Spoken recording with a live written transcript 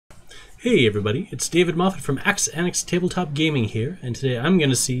Hey everybody, it's David Moffat from Axe Annex Tabletop Gaming here, and today I'm going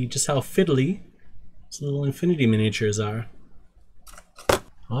to see just how fiddly these little infinity miniatures are.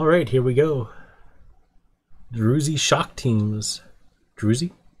 Alright, here we go. Druze shock teams. Druze?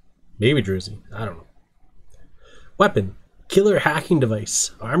 Maybe Druze, I don't know. Weapon, killer hacking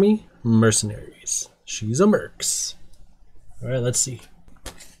device. Army, mercenaries. She's a mercs. Alright, let's see.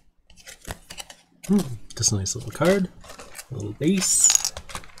 Just a nice little card, a little base.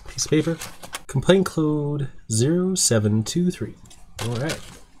 Piece of paper. Complaint code 0723. Alright.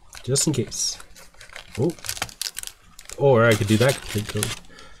 Just in case. Oh. Or I could do that complaint code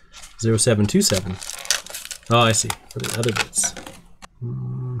 0727. Oh, I see. For the other bits.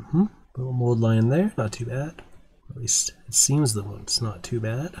 Little mold line there. Not too bad. At least it seems the one's not too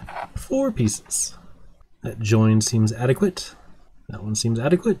bad. 4 pieces. That join seems adequate. That one seems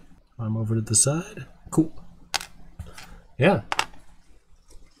adequate. Arm over to the side. Cool. Yeah.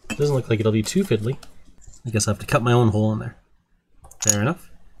 Doesn't look like it'll be too fiddly. I guess I have to cut my own hole in there. Fair enough.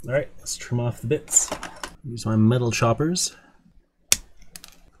 Alright, let's trim off the bits. Use my metal choppers.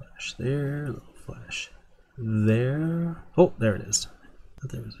 Flash there, little flash there. Oh, there it is. I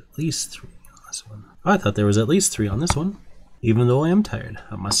thought there was at least 3 on this one. I thought there was at least 3 on this one. Even though I am tired,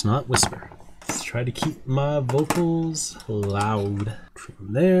 I must not whisper. Let's try to keep my vocals loud.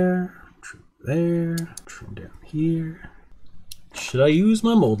 Trim there, trim down here. Should I use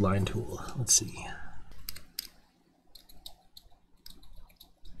my mold line tool? Let's see.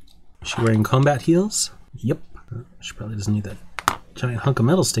 Is she wearing combat heels? Yep. She probably doesn't need that giant hunk of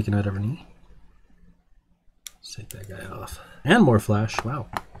metal sticking out of her knee. Let's take that guy off. And more flash. Wow.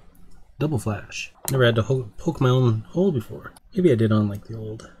 Double flash. Never had to poke my own hole before. Maybe I did on like the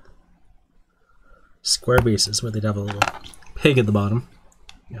old square bases where they'd have a little peg at the bottom.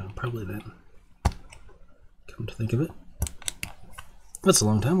 Yeah, probably then. Come to think of it. That's a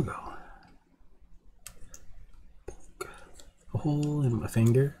long time ago. Poke a hole in my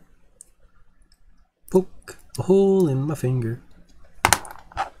finger. Poke a hole in my finger.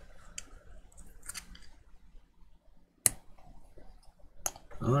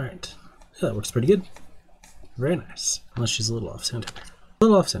 Alright. Yeah, that works pretty good. Very nice. Unless she's a little off center. A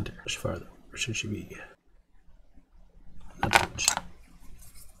little off center. Push farther. Where should she be? Not too much.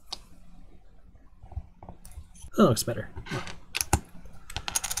 That looks better.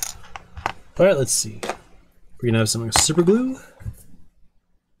 Alright, let's see. We're gonna have some super glue.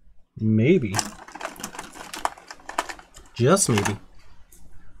 Maybe. Just maybe.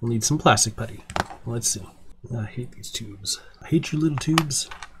 We'll need some plastic putty. Let's see. I hate these tubes. I hate your little tubes.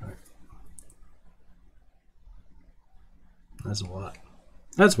 Alright. That's a lot.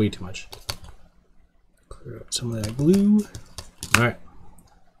 That's way too much. Clear up some of that glue. Alright.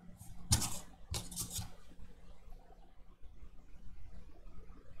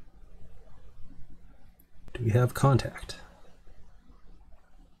 We have contact.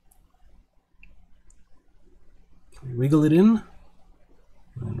 Can we wiggle it in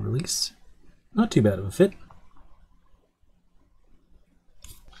and release? Not too bad of a fit.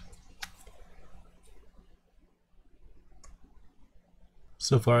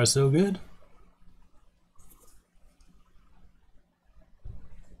 So far, so good.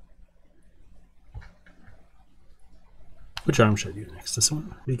 Which arm should I do next? This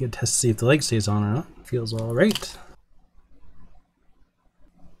one? Be a good test to see if the leg stays on or not. Feels all right.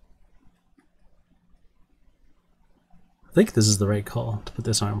 I think this is the right call to put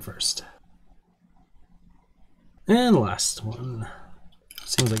this arm first. And last one.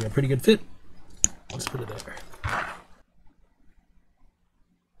 Seems like a pretty good fit. Let's put it there.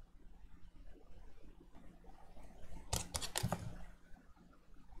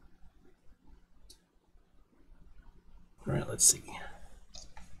 All right, let's see.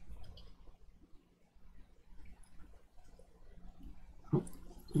 Oh,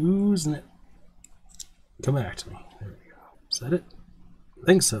 oozing it. Come back to me. There we go. Is that it? I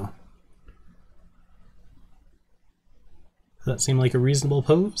think so. Does that seem like a reasonable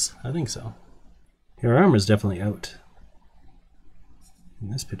pose? I think so. Your arm is definitely out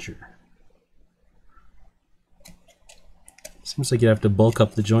in this picture. Seems like you have to bulk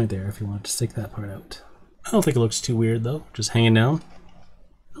up the joint there if you want to stick that part out. I don't think it looks too weird though, just hanging down.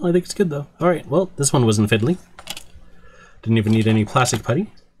 Oh, I think it's good though. Alright, well, this one wasn't fiddly. Didn't even need any plastic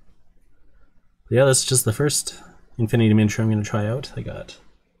putty. But yeah, that's just the first infinity miniature I'm going to try out. I got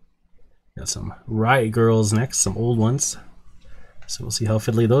some Riot Girls next, some old ones. So we'll see how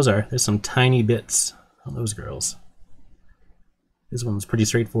fiddly those are. There's some tiny bits on those girls. This one's pretty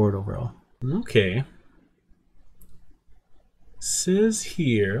straightforward overall. Okay. Says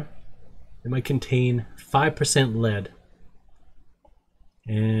here it might contain 5% lead.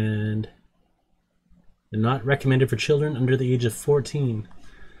 And They're not recommended for children under the age of 14.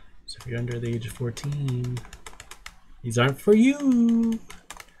 So if you're under the age of 14, these aren't for you.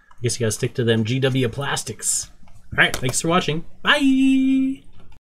 I guess you gotta stick to them GW plastics. Alright, thanks for watching. Bye!